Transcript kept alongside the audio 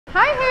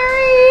Hi,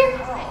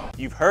 Harry!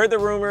 You've heard the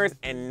rumors,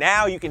 and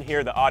now you can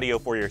hear the audio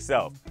for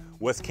yourself.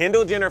 Was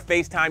Kendall Jenner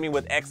FaceTiming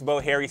with ex-beau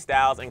Harry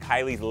Styles in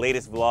Kylie's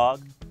latest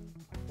vlog?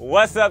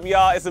 What's up,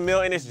 y'all? It's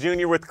Emile Ennis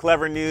Jr. with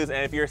Clevver News,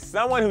 and if you're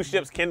someone who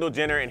ships Kendall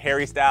Jenner and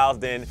Harry Styles,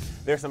 then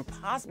there's some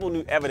possible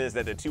new evidence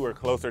that the two are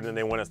closer than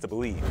they want us to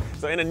believe.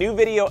 So in a new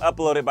video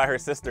uploaded by her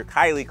sister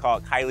Kylie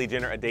called Kylie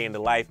Jenner A Day in the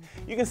Life,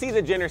 you can see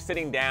the Jenners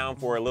sitting down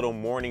for a little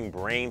morning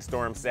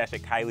brainstorm sesh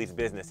at Kylie's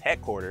business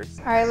headquarters.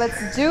 All right,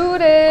 let's do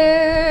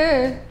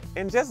this.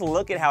 And just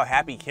look at how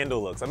happy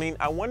Kendall looks. I mean,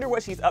 I wonder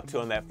what she's up to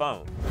on that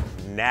phone.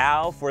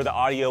 Now for the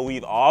audio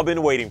we've all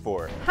been waiting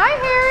for. Hi,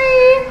 Harry!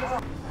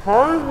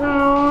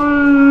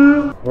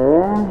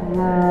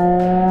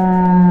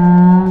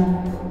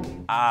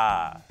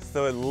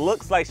 So it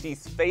looks like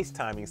she's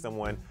FaceTiming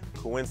someone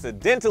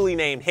coincidentally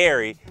named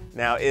Harry.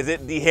 Now, is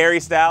it the Harry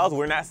Styles?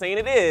 We're not saying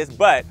it is,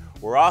 but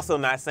we're also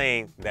not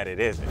saying that it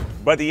isn't.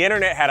 But the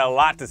internet had a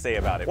lot to say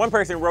about it. One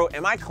person wrote,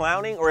 "Am I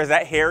clowning or is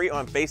that Harry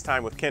on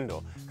FaceTime with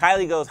Kendall?"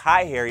 Kylie goes,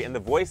 "Hi, Harry," and the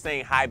voice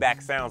saying hi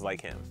back sounds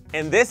like him.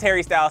 And this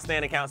Harry Styles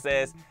stan account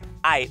says,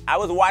 I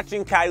was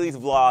watching Kylie's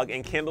vlog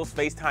and Kendall's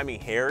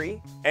FaceTiming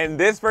Harry. And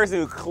this person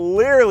who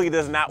clearly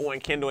does not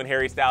want Kendall and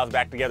Harry Styles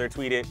back together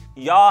tweeted,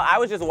 "Y'all, I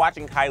was just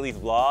watching Kylie's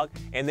vlog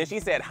and then she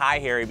said hi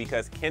Harry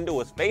because Kendall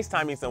was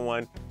FaceTiming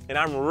someone and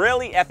I'm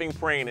really effing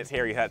praying it's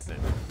Harry Hudson."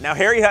 Now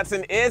Harry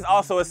Hudson is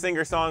also a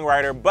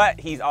singer-songwriter, but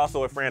he's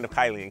also a friend of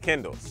Kylie and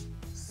Kendall's.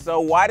 So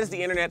why does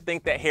the internet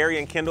think that Harry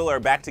and Kendall are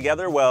back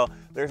together? Well,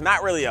 there's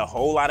not really a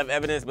whole lot of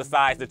evidence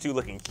besides the two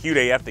looking cute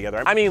AF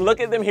together. I mean,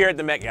 look at them here at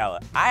the Met Gala.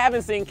 I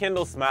haven't seen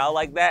Kendall smile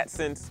like that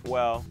since,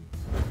 well.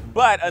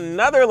 But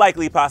another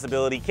likely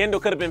possibility, Kendall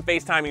could have been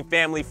FaceTiming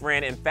family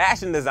friend and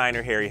fashion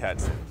designer Harry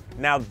Hudson.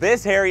 Now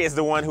this Harry is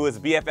the one who was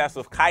BFFs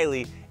with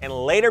Kylie and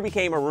later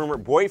became a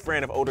rumored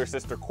boyfriend of older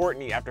sister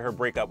Courtney after her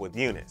breakup with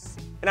Eunice.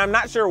 And I'm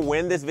not sure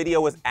when this video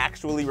was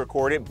actually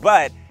recorded,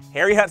 but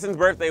Harry Hudson's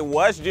birthday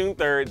was June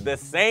 3rd, the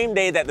same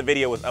day that the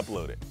video was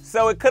uploaded.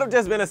 So it could have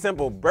just been a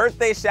simple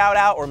birthday shout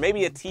out or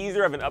maybe a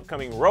teaser of an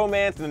upcoming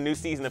romance in the new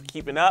season of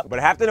Keeping Up. But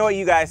I have to know what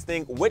you guys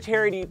think. Which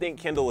Harry do you think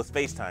Kendall was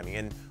FaceTiming?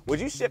 And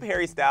would you ship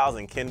Harry Styles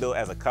and Kendall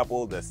as a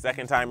couple the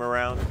second time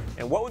around?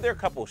 And what would their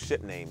couple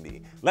ship name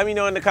be? Let me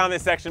know in the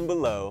comment section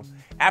below.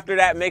 After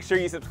that, make sure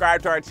you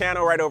subscribe to our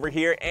channel right over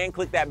here and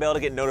click that bell to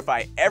get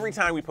notified every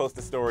time we post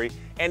a story.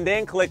 And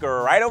then click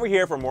right over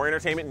here for more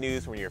entertainment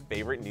news from your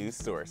favorite news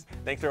source.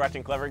 Thanks for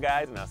watching Clevver,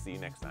 guys, and I'll see you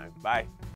next time. Bye.